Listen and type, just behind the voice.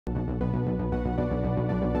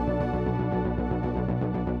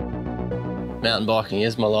Mountain biking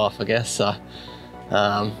is my life, I guess. So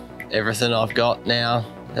everything I've got now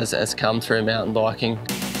has come through mountain biking.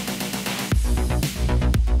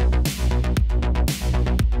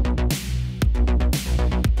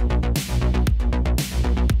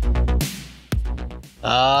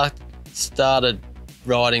 Started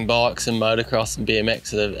riding bikes and motocross and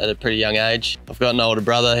BMX at a pretty young age. I've got an older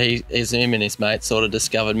brother. Him and his mate sort of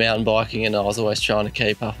discovered mountain biking, and I was always trying to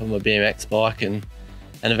keep up on my BMX bike, and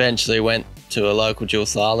eventually went to a local dual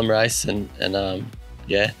slalom race and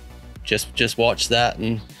yeah, just watched that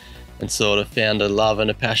and sort of found a love and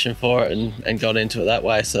a passion for it and got into it that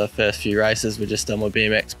way. So the first few races were just on my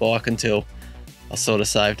BMX bike until I sort of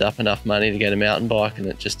saved up enough money to get a mountain bike, and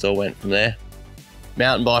it just all went from there.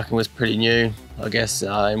 Mountain biking was pretty new, I guess,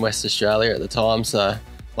 in West Australia at the time, so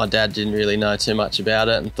my dad didn't really know too much about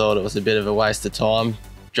it and thought it was a bit of a waste of time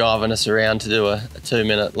driving us around to do a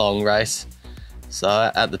 2-minute long race. So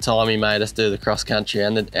at the time he made us do the cross country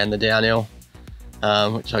and the downhill,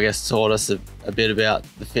 which I guess taught us a bit about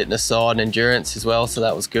the fitness side and endurance as well, so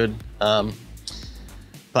that was good.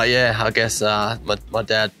 But yeah, I guess my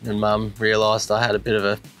dad and mum realised I had a bit of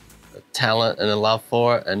a talent and a love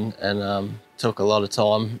for it, and took a lot of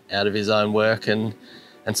time out of his own work and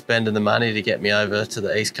spending the money to get me over to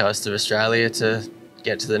the east coast of Australia to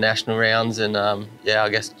get to the national rounds, and yeah, I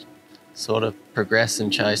guess sort of progress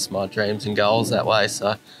and chase my dreams and goals that way.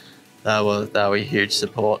 So they were a huge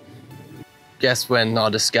support. Guess when I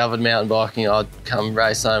discovered mountain biking, I'd come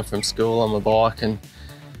race home from school on my bike and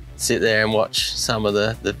sit there and watch some of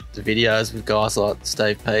the videos with guys like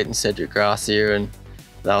Steve Peat and Cedric Gracia, and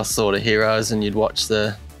they were sort of heroes, and you'd watch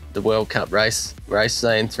the World Cup race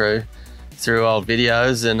scene through old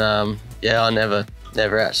videos, and yeah, I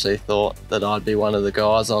never actually thought that I'd be one of the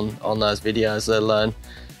guys on those videos, let alone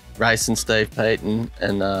racing Steve Peat and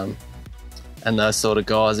those sort of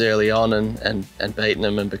guys early on and beating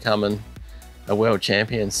them and becoming a world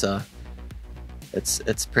champion. So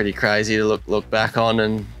it's pretty crazy to look back on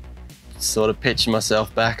and sort of picture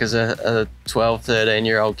myself back as a 12,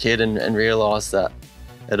 13-year-old kid and realise that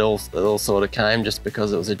it all sort of came just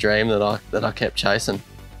because it was a dream that I kept chasing.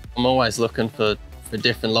 I'm always looking for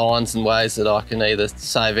different lines and ways that I can either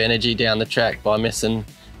save energy down the track by missing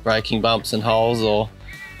braking bumps and holes, or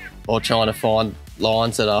trying to find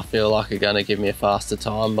lines that I feel like are going to give me a faster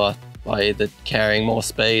time by either carrying more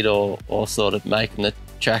speed or sort of making the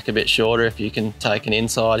track a bit shorter if you can take an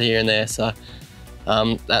inside here and there. So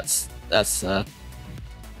that's a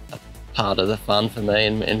part of the fun for me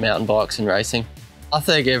in mountain bikes and racing. I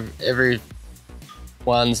think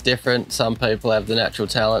everyone's different. Some people have the natural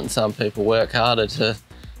talent and some people work harder to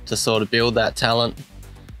sort of build that talent.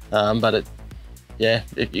 But yeah,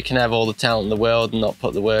 if you can have all the talent in the world and not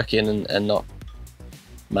put the work in and not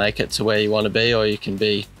make it to where you want to be, or you can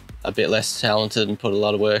be a bit less talented and put a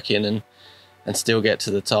lot of work in and still get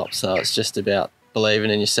to the top. So it's just about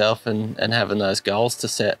believing in yourself and having those goals to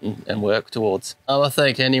set and work towards. I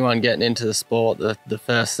think anyone getting into the sport, the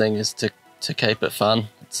first thing is to keep it fun.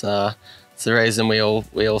 It's the reason we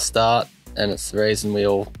all start, and it's the reason we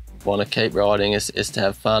all want to keep riding is to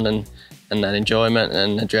have fun and that enjoyment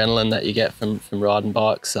and adrenaline that you get from riding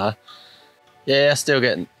bikes. So yeah, I still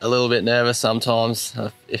get a little bit nervous sometimes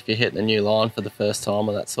if you're hitting a new line for the first time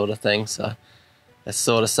or that sort of thing. So it's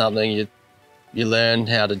sort of something you learn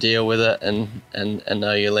how to deal with it and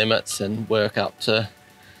know your limits and work up to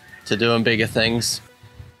doing bigger things.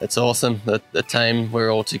 It's awesome. The team, we're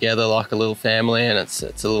all together like a little family, and it's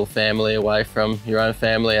a little family away from your own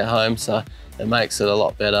family at home, so it makes it a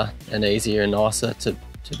lot better and easier and nicer to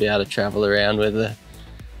be able to travel around with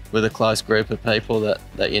a close group of people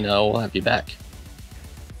that you know will have your back.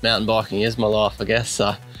 Mountain biking is my life, I guess.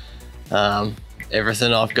 So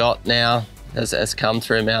everything I've got now has come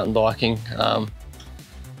through mountain biking,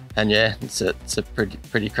 and yeah, it's a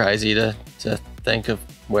pretty crazy to think of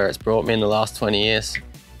where it's brought me in the last 20 years.